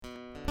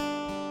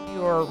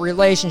your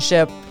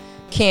relationship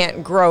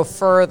can't grow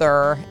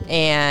further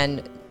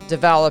and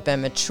develop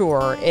and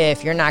mature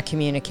if you're not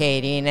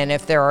communicating. And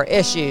if there are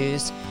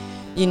issues,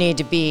 you need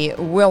to be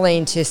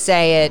willing to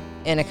say it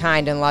in a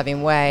kind and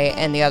loving way,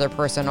 and the other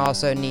person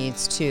also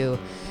needs to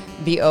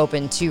be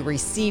open to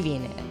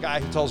receiving it. A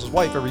guy who tells his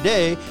wife every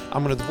day,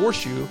 I'm going to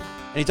divorce you,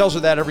 and he tells her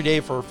that every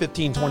day for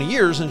 15, 20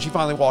 years, and she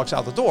finally walks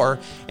out the door,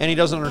 and he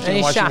doesn't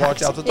understand why shocked. she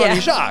walks out the door. Yeah. And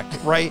he's shocked,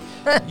 right?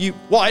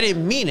 Well, I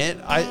didn't mean it.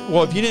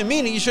 Well, if you didn't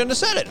mean it, you shouldn't have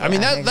said it. I mean,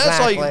 that's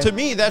exactly. like, to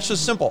me, that's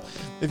just simple.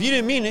 If you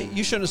didn't mean it,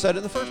 you shouldn't have said it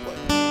in the first place.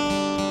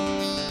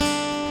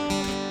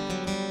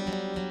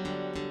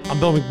 I'm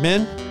Bill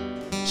McMinn,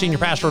 Senior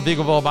Pastor of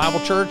Eagleville Bible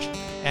Church,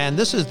 and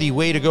this is the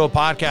Way to Go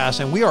podcast,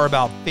 and we are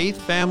about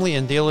faith, family,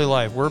 and daily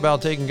life. We're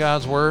about taking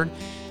God's Word,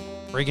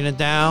 breaking it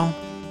down,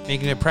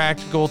 making it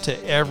practical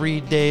to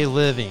everyday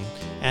living,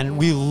 and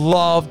we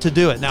love to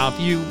do it. Now, if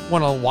you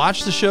want to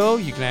watch the show,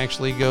 you can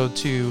actually go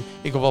to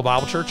Eagleville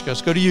Bible Church.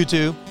 Just go to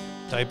YouTube,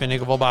 type in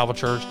Eagleville Bible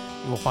Church.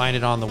 You will find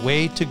it on the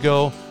Way to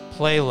Go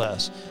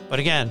playlist. But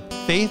again,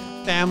 faith,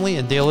 family,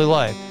 and daily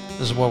life.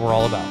 This is what we're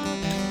all about.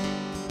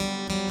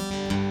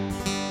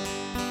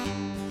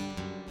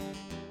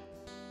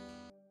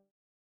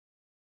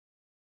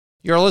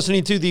 You're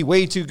listening to the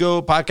Way to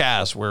Go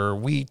podcast, where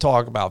we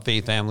talk about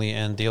faith, family,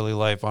 and daily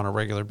life on a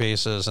regular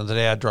basis. And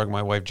today I drug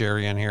my wife,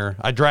 Jerry, in here.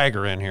 I drag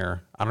her in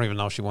here. I don't even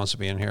know if she wants to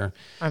be in here.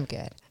 I'm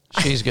good.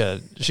 She's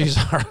good. She's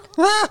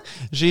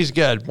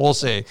good. We'll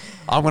see.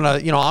 I'm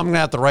gonna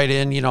have to write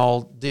in, do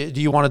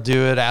you want to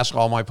do it? Ask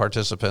all my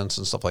participants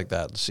and stuff like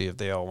that and see if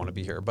they all want to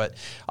be here. But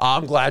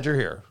I'm glad you're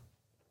here.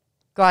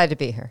 Glad to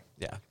be here.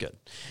 Yeah, good.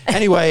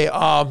 Anyway,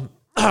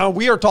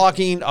 we are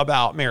talking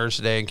about marriage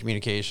today and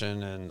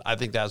communication, and I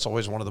think that's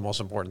always one of the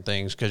most important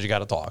things because you got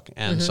to talk.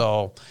 And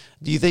so,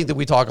 do you think that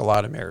we talk a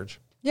lot in marriage?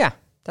 Yeah,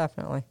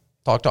 definitely.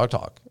 Talk.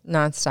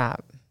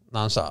 Nonstop.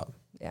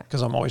 Yeah.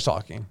 Because I'm always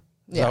talking.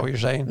 Is that what you're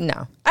saying?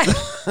 No.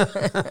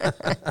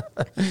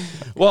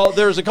 Well,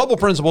 there's a couple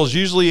principles.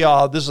 Usually,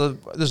 this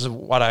is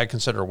what I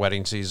consider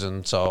wedding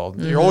season. So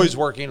you're always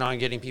working on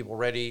getting people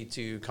ready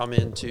to come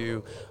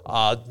into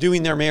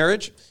doing their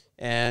marriage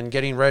and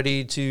getting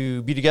ready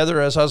to be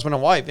together as husband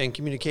and wife. And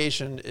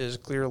communication is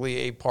clearly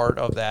a part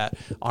of that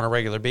on a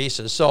regular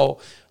basis. So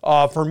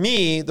for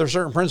me, there's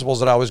certain principles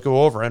that I always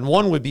go over. And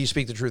one would be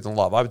speak the truth in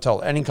love. I would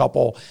tell any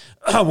couple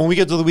when we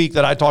get to the week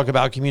that I talk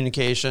about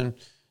communication,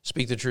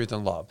 speak the truth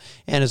in love.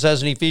 And it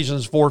says in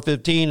Ephesians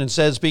 4:15, and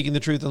says, speaking the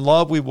truth in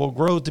love, we will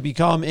grow to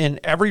become in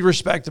every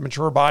respect the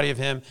mature body of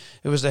him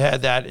who is the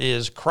head, that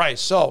is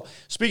Christ. So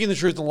speaking the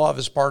truth in love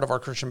is part of our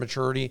Christian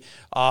maturity.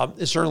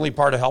 It's certainly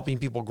part of helping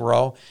people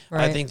grow.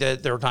 Right. I think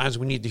that there are times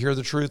we need to hear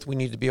the truth. We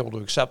need to be able to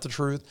accept the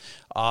truth.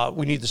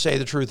 We need to say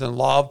the truth in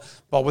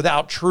love. But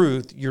without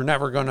truth, you're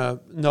never going to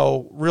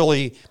know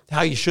really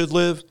how you should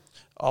live,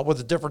 what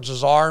the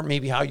differences are,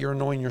 maybe how you're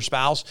annoying your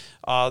spouse.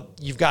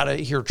 You've got to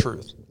hear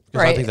truth.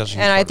 Right.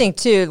 I think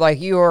too,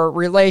 like your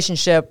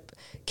relationship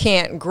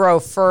can't grow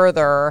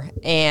further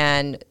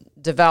and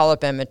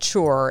develop and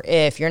mature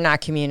if you're not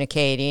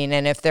communicating.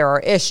 And if there are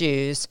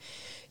issues,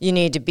 you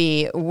need to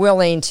be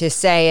willing to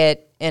say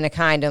it in a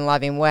kind and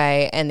loving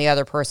way. And the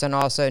other person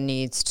also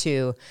needs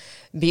to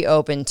be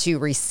open to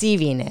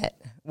receiving it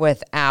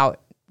without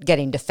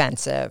getting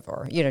defensive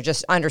or,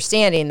 just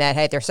understanding that,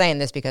 hey, they're saying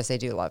this because they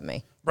do love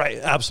me. Right,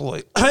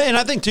 absolutely. And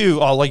I think, too,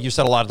 like you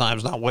said a lot of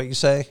times, not what you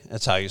say,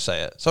 it's how you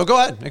say it. So go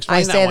ahead,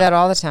 explain that. I say that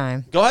all the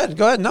time. Go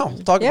ahead. No,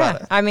 talk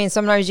about it. I mean,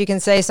 sometimes you can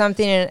say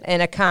something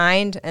in a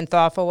kind and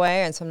thoughtful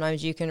way, and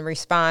sometimes you can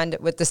respond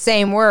with the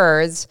same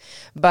words,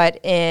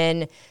 but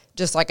in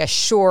just like a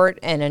short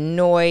and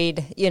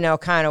annoyed,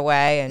 kind of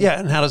way. And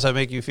and how does that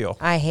make you feel?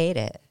 I hate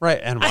it. Right,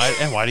 and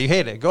why do you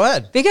hate it? Go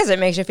ahead. Because it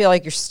makes you feel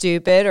like you're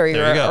stupid, or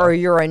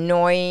you're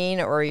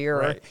annoying, or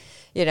you're,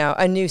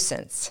 a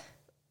nuisance.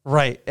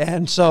 Right,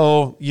 and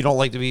so you don't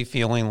like to be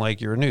feeling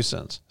like you're a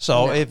nuisance.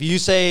 So if you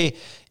say,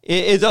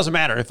 it doesn't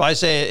matter. If I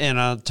say it in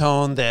a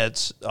tone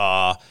that's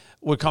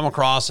would come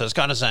across as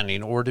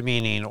condescending or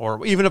demeaning,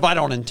 or even if I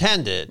don't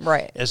intend it,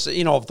 right? It's,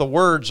 if the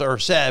words are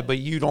said, but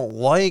you don't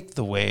like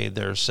the way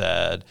they're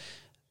said,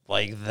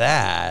 like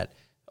that.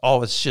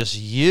 Oh, it's just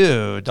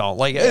you don't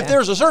like it. If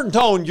there's a certain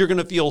tone, you're going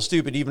to feel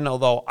stupid, even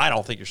though I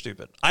don't think you're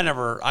stupid. I've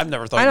never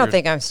thought. I don't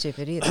think I'm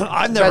stupid either.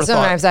 But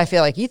sometimes I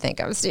feel like you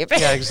think I'm stupid.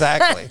 Yeah,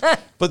 exactly.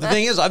 But the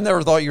thing is, I've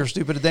never thought you were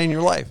stupid a day in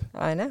your life.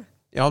 I know.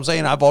 You know what I'm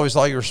saying? I've always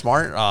thought you were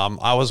smart.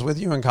 I was with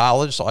you in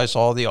college, so I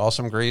saw the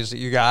awesome grades that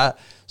you got.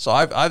 So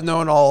I've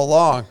known all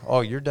along,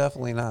 oh, you're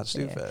definitely not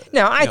stupid.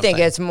 Yeah. No, I think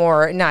it's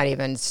more, not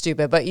even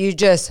stupid, but you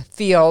just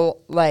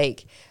feel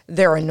like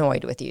they're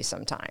annoyed with you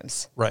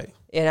sometimes. Right.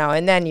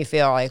 And then you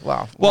feel like,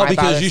 well,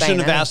 because you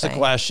shouldn't have asked the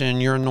question.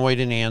 You're annoyed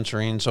in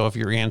answering. So if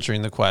you're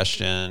answering the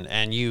question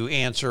and you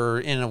answer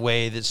in a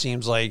way that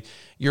seems like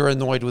you're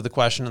annoyed with the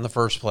question in the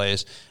first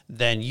place,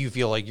 then you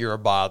feel like you're a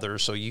bother.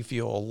 So you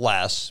feel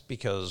less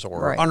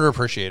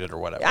underappreciated or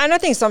whatever. And I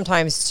think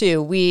sometimes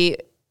too, we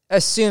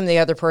assume the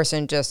other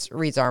person just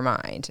reads our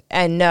mind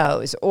and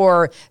knows,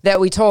 or that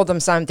we told them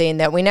something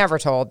that we never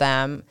told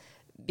them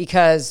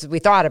because we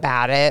thought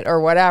about it or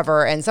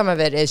whatever. And some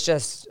of it is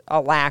just a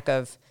lack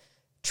of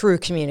true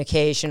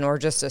communication or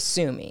just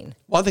assuming.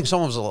 Well, I think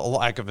someone's a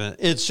lack of it.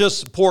 It's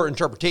just poor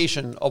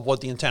interpretation of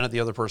what the intent of the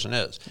other person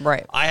is.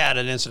 Right. I had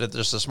an incident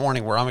just this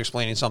morning where I'm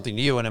explaining something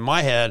to you, and in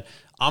my head,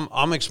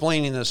 I'm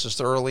explaining this as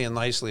thoroughly and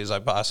nicely as I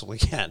possibly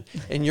can.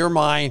 In your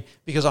mind,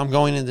 because I'm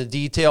going into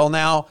detail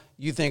now,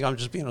 you think I'm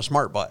just being a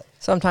smart butt.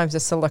 Sometimes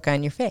it's the look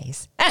on your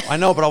face. I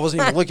know, but I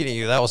wasn't even looking at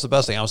you. That was the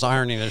best thing. I was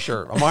ironing a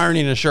shirt. I'm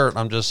ironing a shirt.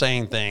 I'm just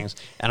saying things,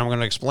 and I'm going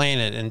to explain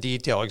it in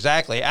detail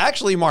exactly.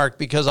 Actually, Mark,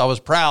 because I was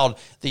proud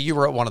that you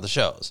were at one of the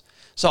shows.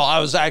 So I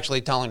was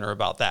actually telling her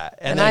about that.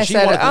 And then I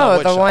said,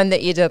 oh, the one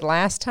that you did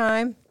last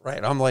time?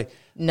 Right. I'm like,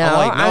 no,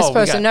 I'm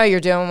supposed to know you're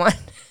doing one.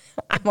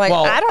 I'm like,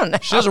 well, I don't know.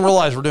 She doesn't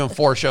realize we're doing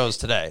 4 shows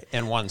today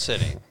in one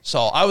sitting.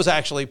 So I was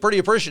actually pretty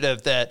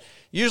appreciative that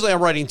usually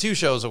I'm writing 2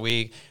 shows a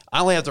week. I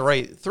only have to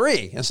write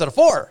 3 instead of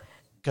 4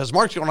 because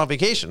Mark's going on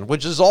vacation,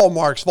 which is all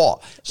Mark's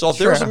fault. So if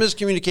there was a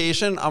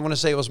miscommunication, I'm going to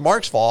say it was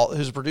Mark's fault,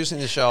 who's producing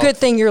the show. Good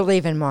thing you're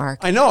leaving, Mark.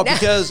 I know,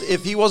 because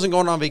if he wasn't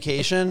going on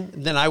vacation,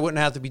 then I wouldn't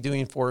have to be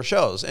doing 4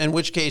 shows, in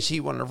which case he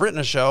wouldn't have written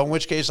a show, in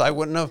which case I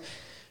wouldn't have,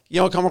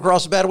 come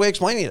across a bad way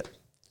explaining it.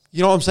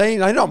 You know what I'm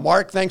saying? I know,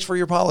 Mark, thanks for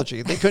your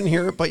apology. They couldn't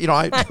hear it, but,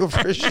 I do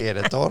appreciate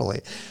it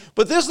totally.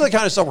 But this is the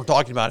kind of stuff we're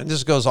talking about, and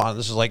this goes on.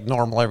 This is like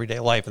normal everyday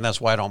life, and that's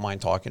why I don't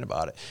mind talking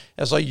about it.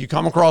 It's like you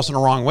come across in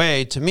the wrong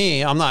way. To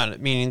me, I'm not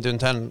meaning to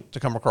intend to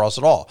come across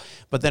at all.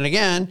 But then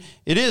again,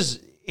 it is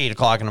 8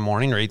 o'clock in the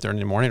morning or 8:30 in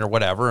the morning or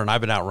whatever, and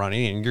I've been out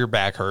running, and your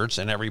back hurts,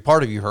 and every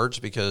part of you hurts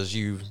because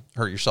you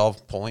hurt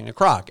yourself pulling a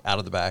crock out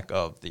of the back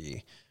of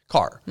the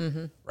car,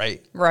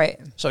 right? Right.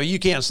 So you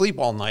can't sleep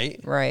all night.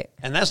 Right.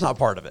 And that's not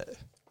part of it.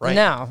 Right.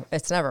 No,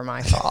 it's never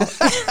my fault.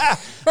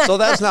 So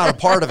that's not a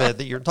part of it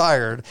that you're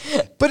tired.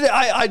 But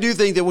I do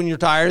think that when you're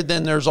tired,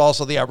 then there's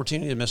also the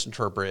opportunity to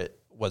misinterpret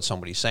what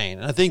somebody's saying.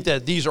 And I think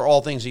that these are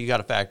all things that you got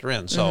to factor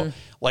in. So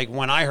like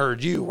when I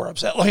heard you were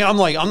upset, I'm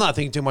not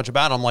thinking too much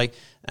about it. I'm like,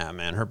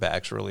 man, her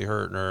back's really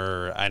hurting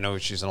her. I know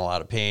she's in a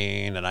lot of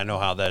pain, and I know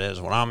how that is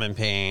when I'm in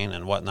pain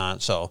and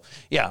whatnot. So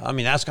yeah,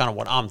 that's kind of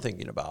what I'm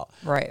thinking about.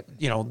 Right.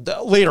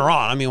 Later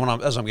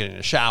on, as I'm getting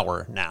a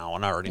shower now,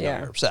 and I already know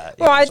you're upset.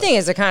 Well, I think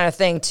it's the kind of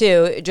thing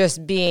too,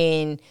 just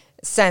being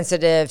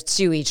sensitive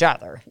to each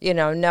other,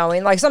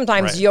 knowing like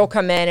sometimes you'll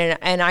come in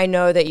and I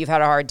know that you've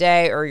had a hard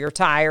day or you're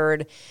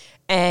tired,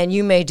 and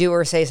you may do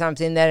or say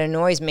something that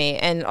annoys me.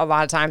 And a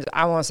lot of times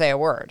I won't say a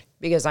word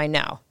because I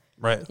know.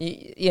 Right.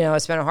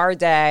 It's been a hard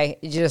day.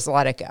 You just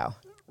let it go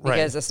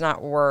because it's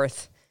not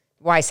worth,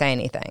 why say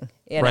anything?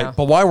 Right.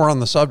 But while we're on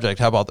the subject,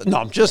 how about that? No,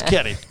 I'm just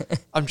kidding.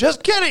 I'm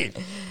just kidding.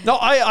 No,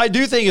 I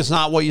do think it's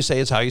not what you say,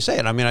 it's how you say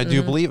it. I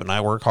do believe it. And I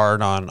work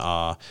hard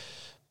on,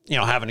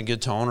 having a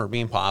good tone or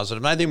being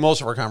positive. And I think most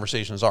of our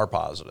conversations are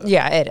positive.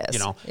 Yeah, it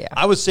is.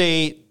 I would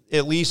say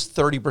at least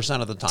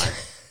 30% of the time.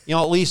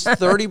 At least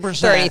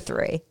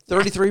 30%.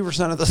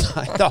 33% of the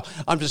time. No,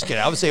 I'm just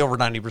kidding. I would say over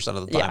 90%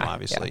 of the time,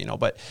 obviously,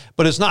 but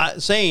it's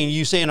not saying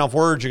you say enough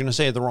words, you're going to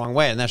say it the wrong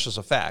way. And that's just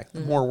a fact.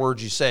 The more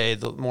words you say,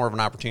 the more of an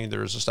opportunity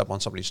there is to step on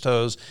somebody's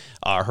toes,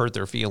 hurt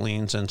their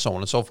feelings, and so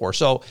on and so forth.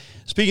 So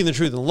speaking the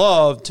truth in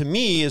love, to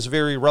me, is a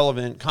very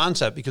relevant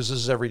concept because this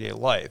is everyday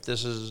life.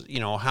 This is,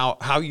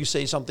 how you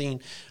say something.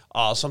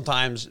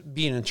 Sometimes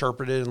being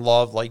interpreted in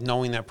love, like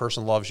knowing that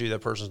person loves you, that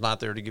person's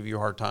not there to give you a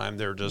hard time.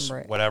 They're just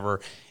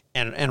whatever.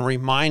 And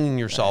reminding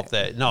yourself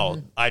that,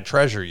 no, I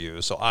treasure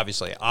you. So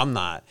obviously I'm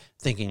not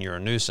thinking you're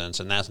a nuisance,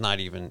 and that's not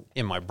even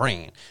in my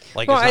brain.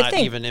 Like it's not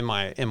even in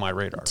my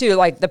radar. Too,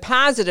 like the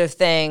positive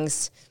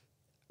things,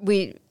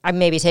 I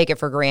maybe take it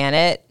for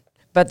granted,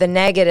 but the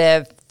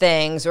negative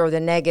things or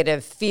the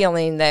negative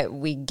feeling that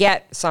we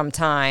get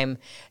sometime,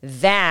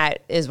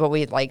 that is what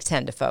we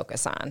tend to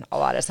focus on a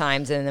lot of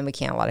times, and then we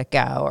can't let it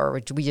go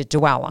or we just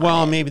dwell on it.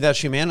 Well, maybe that's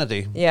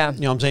humanity. Yeah.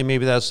 I'm saying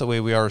maybe that's the way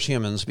we are as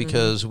humans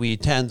because we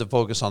tend to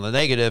focus on the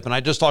negative. And I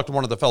just talked to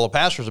one of the fellow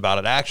pastors about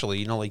it, actually.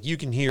 You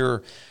can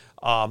hear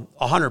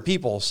 100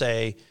 people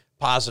say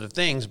positive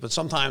things, but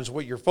sometimes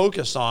what you're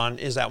focused on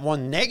is that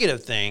one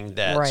negative thing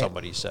that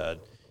somebody said.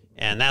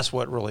 And that's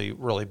what really,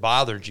 really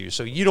bothered you.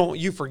 So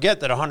you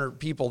forget that 100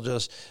 people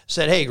just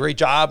said, hey, great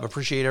job,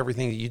 appreciate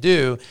everything that you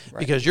do,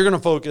 because you're going to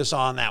focus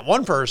on that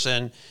one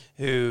person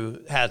who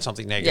had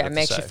something negative to say. Yeah, it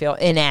makes you feel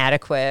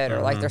inadequate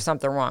or like there's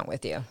something wrong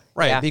with you.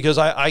 Right, because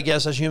I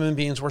guess as human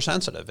beings, we're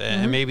sensitive.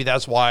 And maybe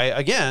that's why,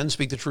 again,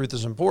 speak the truth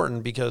is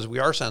important because we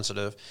are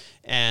sensitive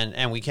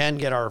and we can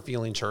get our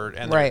feelings hurt.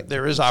 And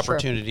there is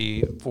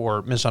opportunity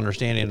for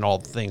misunderstanding and all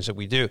the things that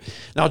we do.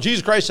 Now,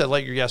 Jesus Christ said,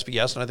 let your yes be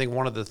yes. And I think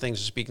one of the things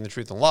is speaking the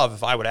truth in love.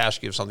 If I would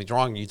ask you if something's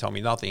wrong and you tell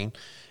me nothing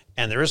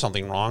and there is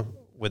something wrong,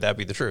 would that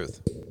be the truth?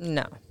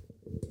 No.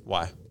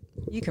 Why?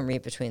 You can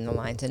read between the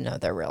lines and know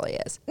there really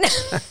is.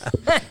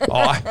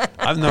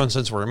 I've known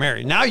since we were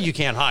married. Now you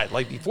can't hide.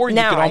 Like before, you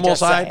Now could I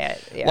almost just say hide.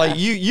 it, yeah. Like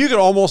you could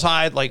almost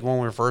hide, like when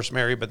we were first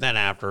married. But then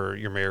after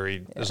you're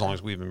married, as long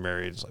as we've been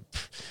married,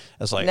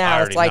 it's like I Now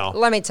already it's like, know.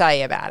 let me tell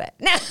you about it.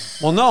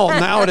 Well, no,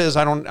 nowadays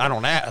I don't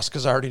ask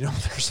because I already know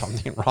there's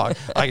something wrong.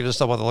 I can just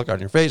tell by the look on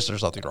your face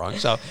there's something wrong.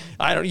 So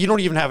you don't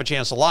even have a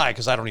chance to lie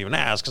because I don't even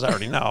ask because I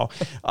already know.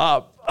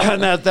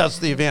 And that's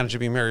the advantage of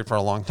being married for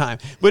a long time.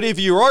 But if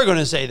you are going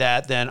to say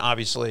that, then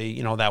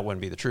obviously, that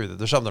wouldn't be the truth. If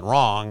there's something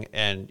wrong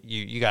and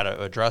you got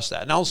to address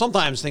that. Now,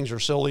 sometimes things are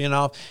silly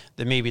enough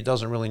that maybe it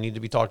doesn't really need to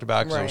be talked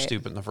about because it was Right.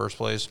 stupid in the first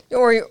place.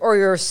 Or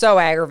you're so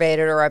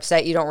aggravated or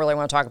upset, you don't really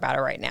want to talk about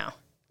it right now.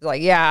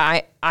 Like,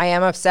 yeah, I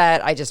am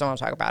upset. I just don't want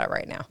to talk about it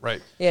right now.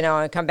 Right.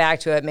 And come back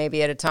to it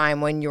maybe at a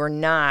time when you're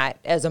not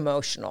as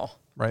emotional.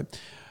 Right.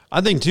 I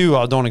think, too,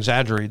 don't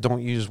exaggerate.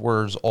 Don't use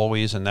words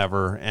always and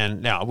never.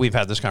 And now we've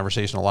had this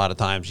conversation a lot of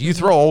times. You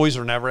throw always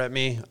or never at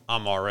me,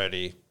 I'm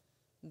already.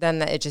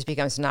 Then it just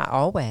becomes not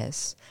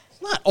always.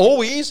 Not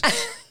always.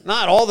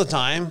 Not all the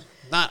time.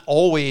 Not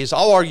always.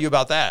 I'll argue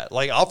about that.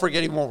 Like, I'll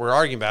forget even what we're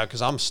arguing about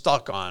because I'm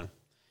stuck on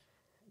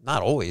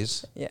not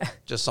always. Yeah.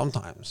 Just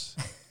sometimes.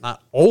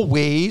 Not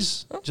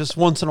always, just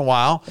once in a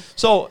while.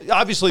 So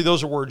obviously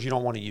those are words you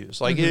don't want to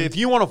use. Like if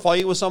you want to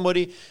fight with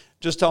somebody,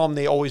 just tell them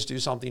they always do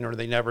something or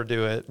they never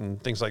do it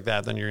and things like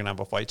that. Then you're going to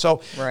have a fight.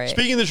 So Right.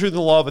 speaking the truth in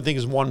love, I think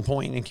is one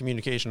point in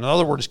communication.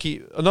 Another one is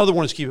keep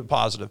it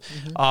positive.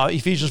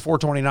 Ephesians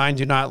 4:29,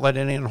 do not let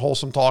any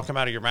unwholesome talk come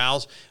out of your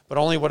mouths, but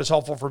only what is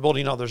helpful for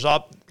building others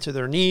up to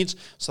their needs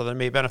so that it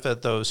may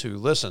benefit those who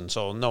listen.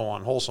 So no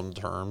unwholesome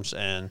terms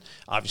and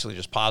obviously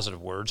just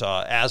positive words.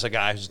 As a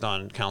guy who's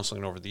done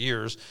counseling over the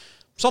years,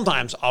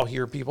 sometimes I'll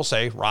hear people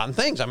say rotten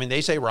things. I mean,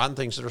 they say rotten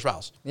things to their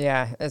spouse.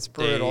 Yeah, it's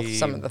brutal,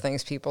 some of the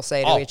things people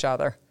say to Oh. each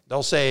other.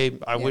 They'll say,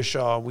 I wish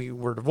we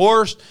were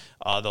divorced.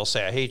 They'll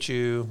say, I hate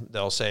you.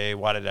 They'll say,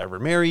 why did I ever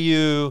marry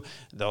you?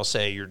 They'll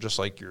say, you're just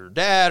like your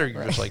dad or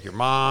you're just like your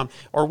mom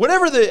or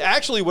whatever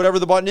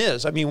the button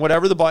is. I mean,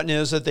 whatever the button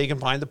is that they can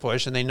find to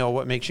push and they know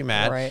what makes you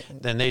mad, Right.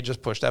 then they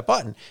just push that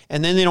button.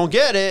 And then they don't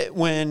get it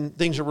when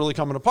things are really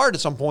coming apart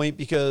at some point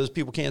because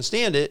people can't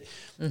stand it.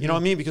 You know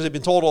what I mean? Because they've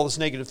been told all this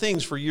negative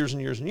things for years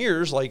and years and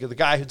years. Like the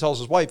guy who tells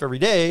his wife every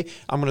day,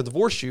 I'm going to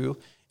divorce you.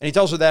 And he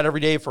tells her that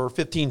every day for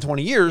 15,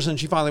 20 years, and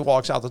she finally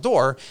walks out the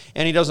door,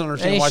 and he doesn't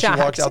understand why shocked.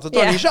 she walks out the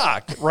door. Yeah. And he's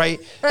shocked, right?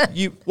 I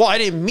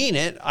didn't mean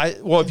it.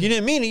 If you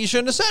didn't mean it, you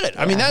shouldn't have said it.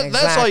 I mean, that's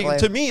exactly. like,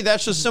 to me,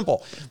 that's just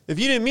simple. If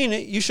you didn't mean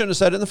it, you shouldn't have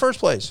said it in the first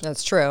place.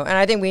 That's true. And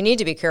I think we need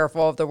to be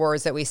careful of the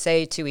words that we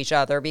say to each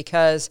other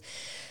because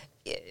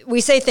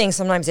we say things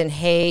sometimes in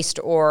haste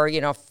or,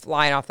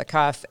 flying off the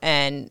cuff,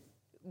 and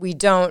we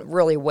don't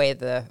really weigh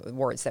the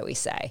words that we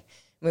say.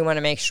 We want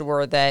to make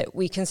sure that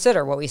we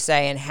consider what we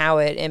say and how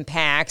it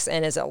impacts,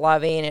 and is it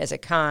loving, is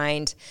it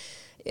kind,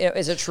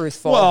 is it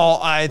truthful? Well,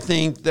 I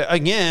think that,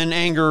 again,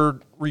 anger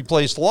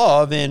replaced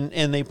love, and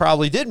they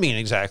probably did mean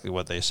exactly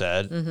what they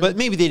said, but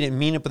maybe they didn't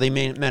mean it, but they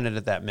meant it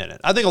at that minute.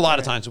 I think a lot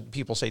of times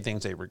people say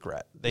things they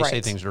regret. They say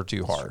Right. things that are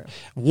too hard.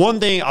 One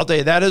thing, I'll tell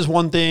you, that is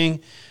one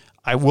thing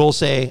I will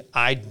say,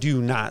 I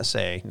do not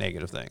say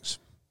negative things.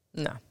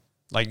 No.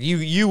 Like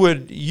you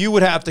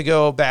would have to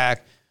go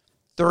back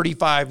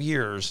 35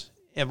 years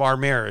of our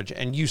marriage,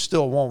 and you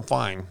still won't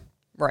find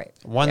Right.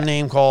 one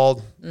name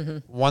called,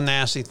 one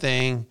nasty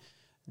thing,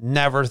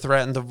 never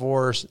threatened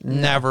divorce,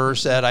 never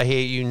said I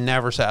hate you,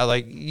 never said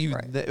like you.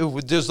 Right. It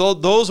would just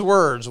those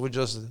words would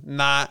just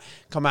not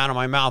come out of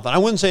my mouth, and I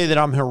wouldn't say that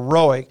I'm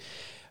heroic.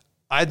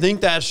 I think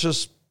that's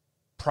just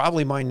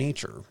probably my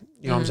nature.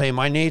 You know what I'm saying?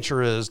 My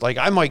nature is like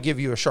I might give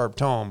you a sharp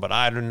tone, but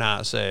I do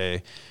not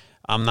say.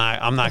 I'm not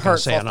going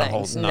to say I'm not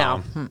things.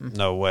 holding.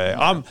 No way.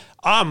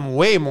 I'm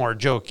way more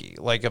jokey.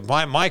 Like if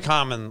my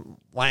common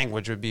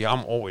language would be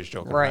I'm always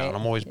joking Right. around.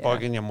 I'm always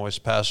bugging you. I'm always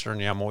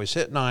pestering you. I'm always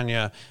hitting on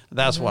you.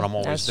 That's what I'm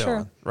always That's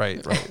doing. true.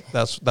 Right.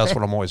 That's what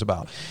I'm always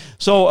about.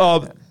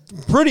 So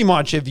pretty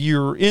much if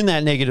you're in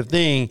that negative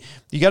thing,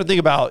 you got to think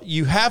about,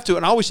 you have to,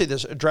 and I always say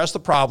this, address the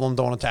problem,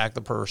 don't attack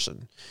the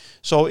person.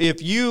 So if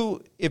you're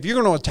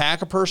going to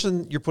attack a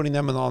person, you're putting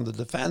them on the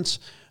defense.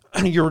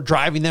 You're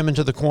driving them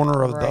into the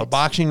corner of the Right.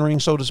 boxing ring,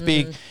 so to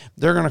speak.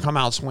 They're going to come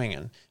out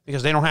swinging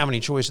because they don't have any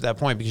choice at that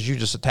point because you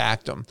just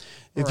attacked them.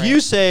 If Right. you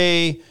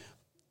say,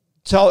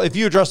 if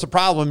you address the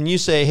problem and you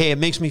say, hey, it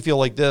makes me feel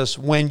like this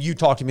when you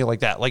talk to me like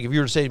that. Like if you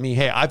were to say to me,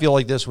 hey, I feel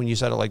like this when you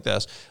said it like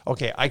this.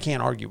 Okay, I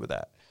can't argue with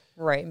that.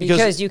 Right.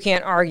 Because you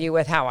can't argue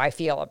with how I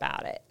feel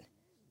about it.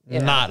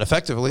 Not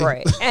effectively.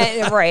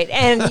 Right.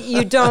 And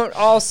you don't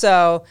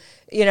also,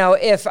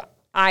 if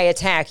I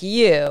attack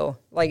you,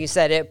 like you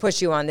said, it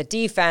puts you on the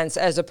defense,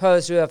 as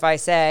opposed to if I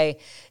say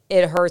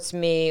it hurts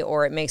me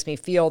or it makes me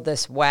feel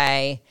this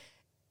way,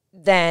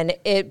 then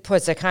it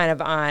puts it kind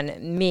of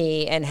on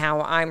me and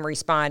how I'm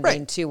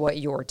responding to what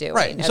you're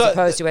doing, as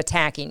opposed to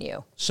attacking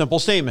you. Simple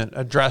statement,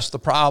 address the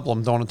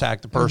problem, don't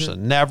attack the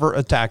person. Never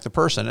attack the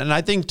person. And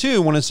I think,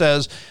 too, when it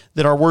says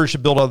that our words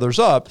should build others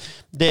up,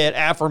 that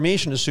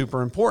affirmation is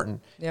super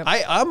important. Yep.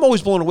 I'm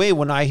always blown away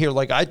when I hear,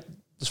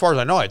 as far as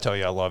I know, I tell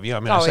you I love you. I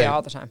mean, Oh, I say yeah,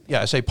 all the time.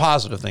 Yeah, I say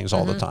positive things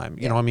all the time.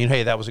 You know, I mean,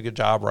 hey, that was a good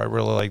job, or I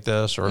really like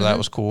this, or that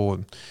was cool,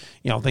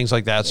 and things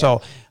like that.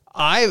 So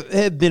I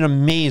have been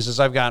amazed as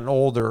I've gotten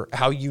older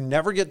how you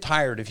never get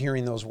tired of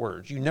hearing those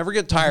words. You never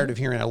get tired of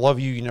hearing "I love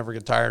you." You never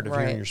get tired of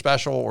hearing "you're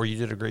special" or "you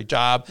did a great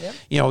job." Yep.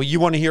 You know, you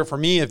want to hear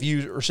from me if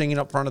you are singing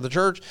up front of the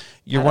church.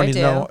 You're That I wanting to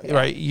do. know, Yeah.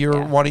 right?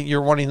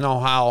 You're wanting to know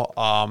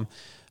how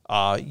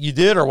you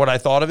did or what I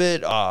thought of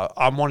it.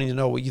 I'm wanting to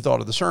know what you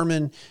thought of the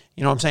sermon.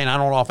 You know what I'm saying? I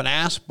don't often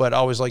ask, but I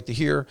always like to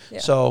hear. Yeah.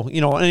 So,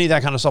 any of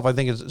that kind of stuff I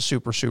think is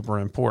super, super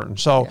important.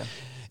 So,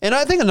 and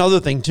I think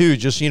another thing too,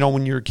 just,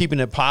 when you're keeping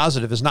it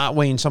positive is not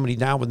weighing somebody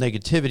down with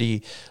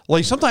negativity.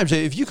 Like sometimes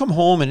if you come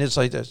home and it's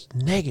like this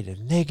negative.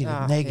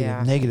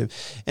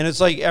 And it's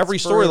like every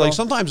story, like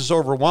sometimes it's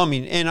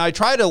overwhelming. And I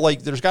try to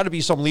there's got to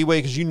be some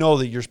leeway because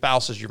that your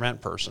spouse is your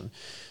vent person.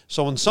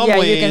 So in some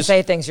ways, you can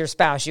say things your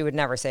spouse you would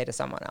never say to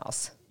someone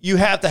else. You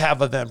have to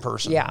have a vent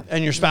person. Yeah.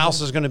 And your spouse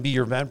is going to be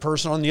your vent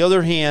person. On the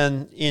other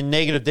hand, in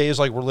negative days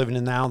like we're living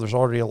in now, there's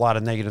already a lot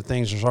of negative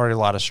things. There's already a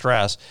lot of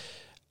stress.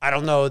 I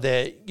don't know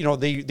that,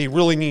 they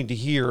really need to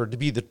hear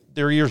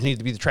their ears need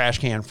to be the trash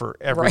can for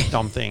every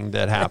dumb thing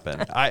that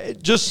happened. I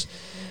just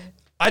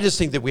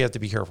think that we have to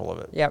be careful of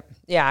it. Yep.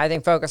 Yeah, I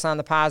think focus on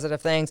the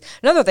positive things.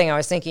 Another thing I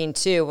was thinking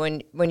too,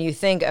 when you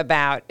think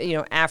about,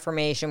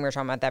 affirmation, we were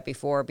talking about that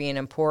before being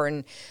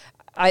important.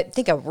 I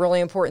think a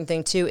really important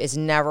thing too is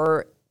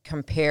never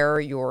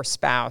compare your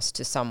spouse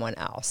to someone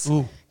else.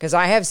 Because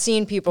I have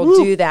seen people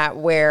do that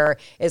where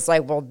it's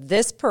like, well,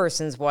 this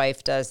person's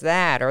wife does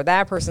that or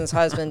that person's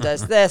husband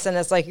does this. And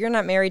it's like, you're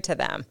not married to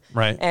them.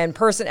 Right. And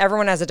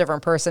everyone has a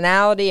different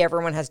personality.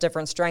 Everyone has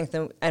different strengths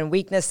and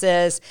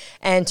weaknesses.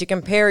 And to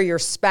compare your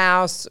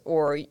spouse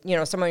or,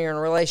 someone you're in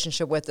a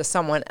relationship with to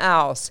someone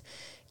else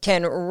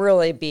can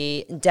really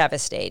be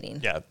devastating.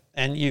 Yeah.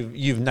 And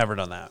you've never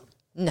done that.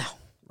 No.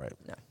 Right.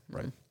 No.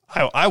 Right.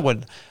 I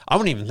wouldn't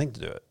even think to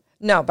do it.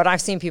 No, but I've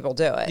seen people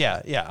do it.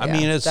 Yeah. I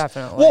mean, it's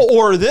definitely. Well,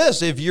 or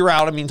this, if you're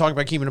out, talking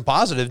about keeping it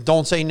positive,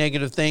 don't say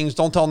negative things.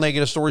 Don't tell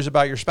negative stories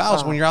about your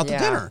spouse when you're out to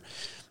dinner.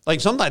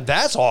 Like sometimes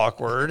that's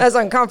awkward. That's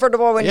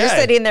uncomfortable when you're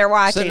sitting there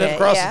watching sitting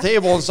across the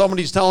table and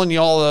somebody's telling you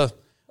all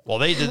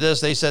they did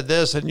this, they said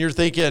this, and you're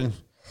thinking,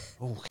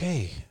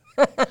 okay.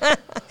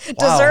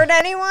 Dessert,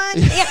 anyone?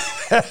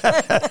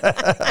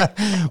 Yeah.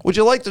 Would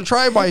you like to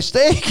try my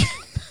steak?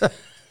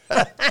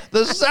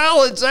 The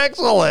salad's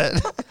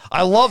excellent.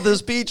 I love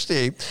this peach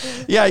tea.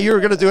 Yeah, you were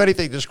going to do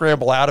anything to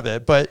scramble out of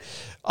it. But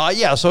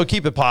so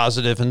keep it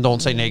positive and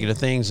don't say negative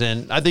things.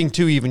 And I think,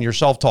 too, even your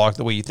self-talk,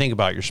 the way you think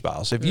about your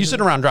spouse. If you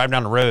sit around driving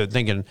down the road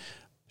thinking,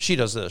 she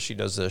does this, she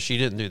does this, she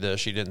didn't do this,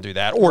 she didn't do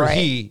that, or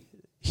he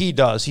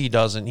does, he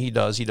doesn't, he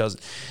does, he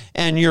doesn't,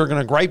 and you're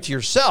going to gripe to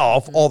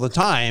yourself all the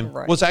time,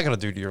 what's that going to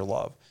do to your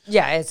love?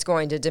 Yeah, it's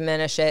going to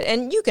diminish it.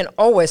 And you can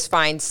always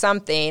find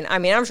something.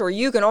 I'm sure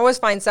you can always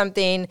find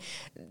something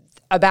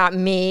about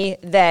me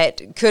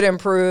that could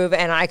improve,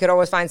 and I could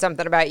always find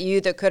something about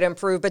you that could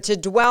improve. But to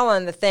dwell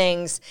on the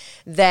things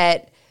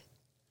that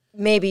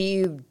maybe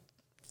you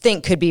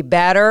think could be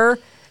better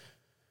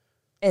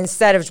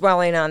instead of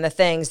dwelling on the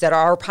things that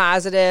are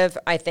positive,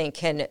 I think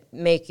can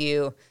make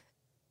you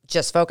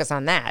just focus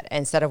on that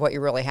instead of what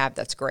you really have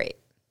that's great.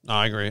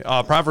 I agree.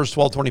 Proverbs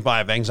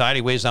 12:25,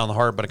 anxiety weighs down the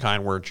heart, but a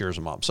kind word cheers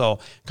them up. So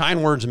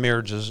kind words in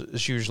marriage is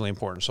hugely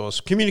important. So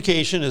it's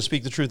communication is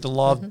speak the truth in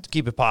love, to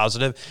keep it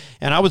positive.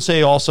 And I would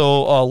say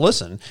also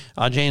listen.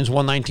 James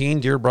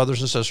 1:19, dear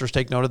brothers and sisters,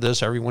 take note of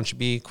this. Everyone should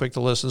be quick to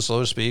listen, slow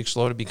to speak,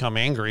 slow to become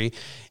angry.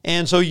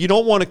 And so you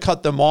don't want to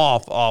cut them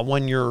off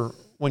when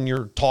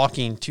you're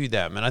talking to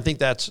them. And I think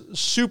that's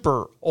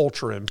super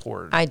ultra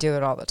important. I do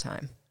it all the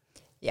time.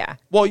 Yeah.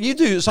 Well, you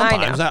do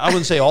sometimes. I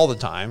wouldn't say all the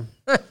time.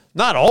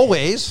 Not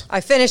always.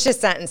 I finish his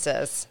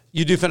sentences.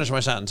 You do finish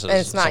my sentences. And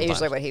it's not sometimes.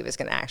 usually what he was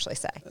going to actually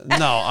say.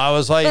 No, I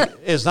was like,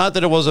 it's not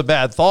that it was a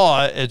bad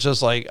thought. It's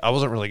just like, I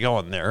wasn't really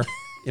going there.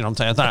 You know what I'm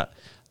saying? It's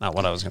not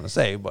what I was going to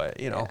say, but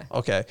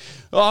okay.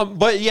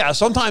 But yeah,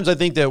 sometimes I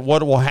think that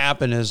what will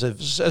happen is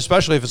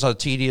especially if it's a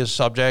tedious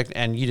subject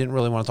and you didn't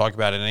really want to talk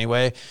about it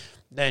anyway,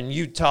 then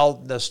you tell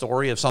the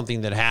story of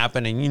something that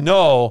happened and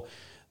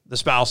the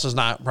spouse is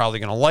not probably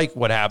going to like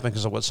what happened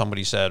because of what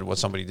somebody said, what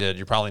somebody did.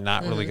 You're probably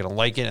not really going to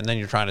like it. And then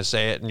you're trying to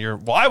say it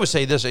and I would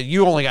say this, and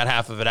you only got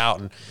half of it out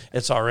and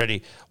it's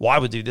already, I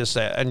would do this,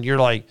 that. And you're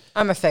like,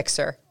 I'm a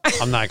fixer.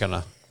 I'm not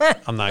gonna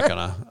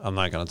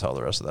tell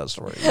the rest of that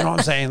story. You know what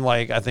I'm saying?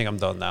 Like, I think I'm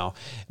done now.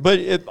 But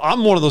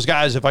I'm one of those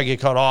guys, if I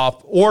get cut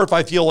off or if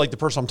I feel like the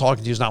person I'm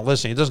talking to is not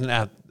listening, it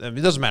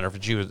doesn't matter if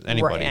it's you,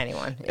 anybody.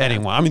 Right,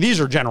 anyone. These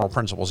are general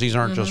principles. These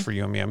aren't just for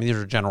you and me. These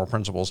are general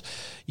principles.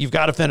 You've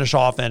got to finish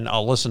off and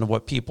I'll listen to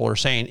what people are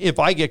saying. If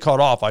I get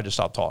cut off, I just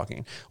stop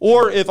talking.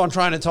 Or if I'm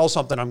trying to tell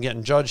something, I'm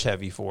getting judge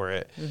heavy for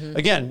it.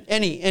 Again,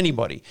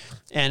 anybody.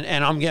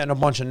 And I'm getting a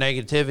bunch of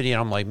negativity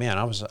and I'm like, man,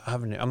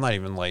 I'm not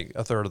even like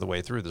a third of the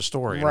way through the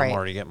story. And I'm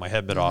already getting my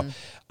head bit off.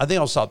 I think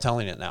I'll stop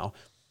telling it now.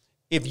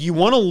 If you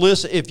want to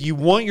listen, if you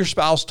want your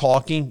spouse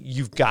talking,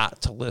 you've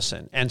got to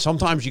listen. And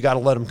sometimes you got to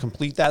let them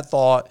complete that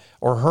thought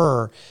or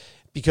her.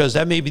 because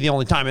that may be the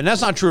only time. And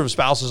that's not true of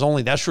spouses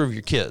only. That's true of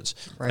your kids.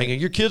 Right. Like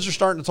if your kids are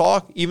starting to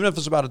talk, even if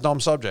it's about a dumb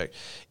subject,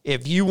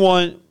 if you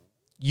want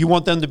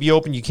them to be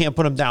open, you can't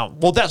put them down.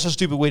 Well, that's a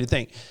stupid way to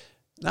think.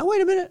 Now,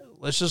 wait a minute.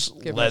 Let's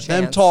just let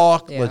them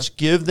talk. Yeah. Let's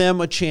give them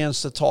a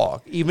chance to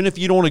talk. Even if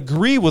you don't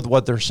agree with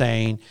what they're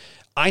saying,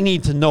 I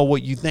need to know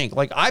what you think.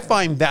 Like, I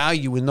find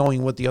value in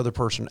knowing what the other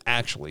person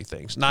actually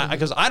thinks. Not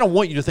because I don't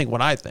want you to think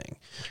what I think.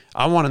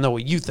 I want to know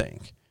what you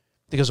think,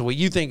 because what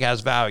you think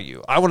has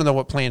value. I want to know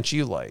what plants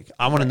you like.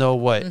 I want to know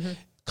what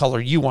color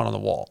you want on the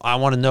wall. I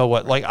want to know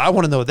I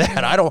want to know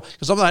that. I don't,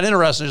 because I'm not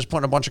interested in just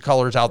putting a bunch of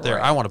colors out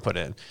there I want to put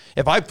in.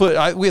 If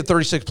we have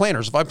 36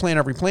 planters. If I plant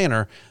every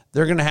planter,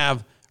 they're going to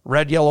have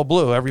red, yellow,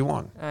 blue, every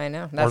one. I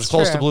know. That's or as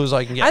close to blue as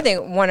I can get. I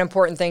think one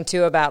important thing,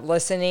 too, about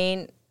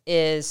listening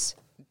is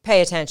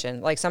pay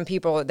attention. Like some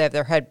people, they have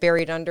their head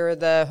buried under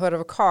the hood of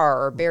a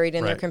car or buried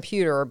in their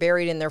computer or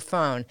buried in their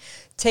phone.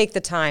 Take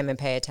the time and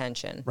pay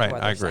attention. Right,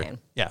 I agree. Saying.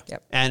 Yeah.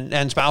 Yep.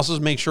 And spouses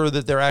make sure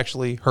that they're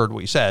actually heard what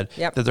you said,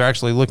 that they're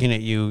actually looking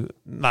at you.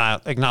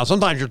 Not like now,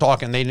 sometimes you're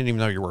talking, they didn't even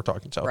know you were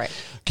talking. So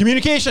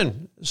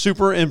communication,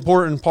 super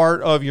important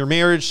part of your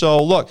marriage.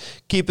 So look,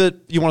 keep it,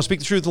 you want to speak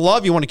the truth in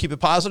love, you want to keep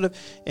it positive,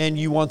 and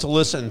you want to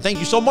listen. Thank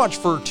you so much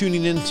for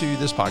tuning into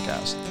this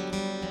podcast.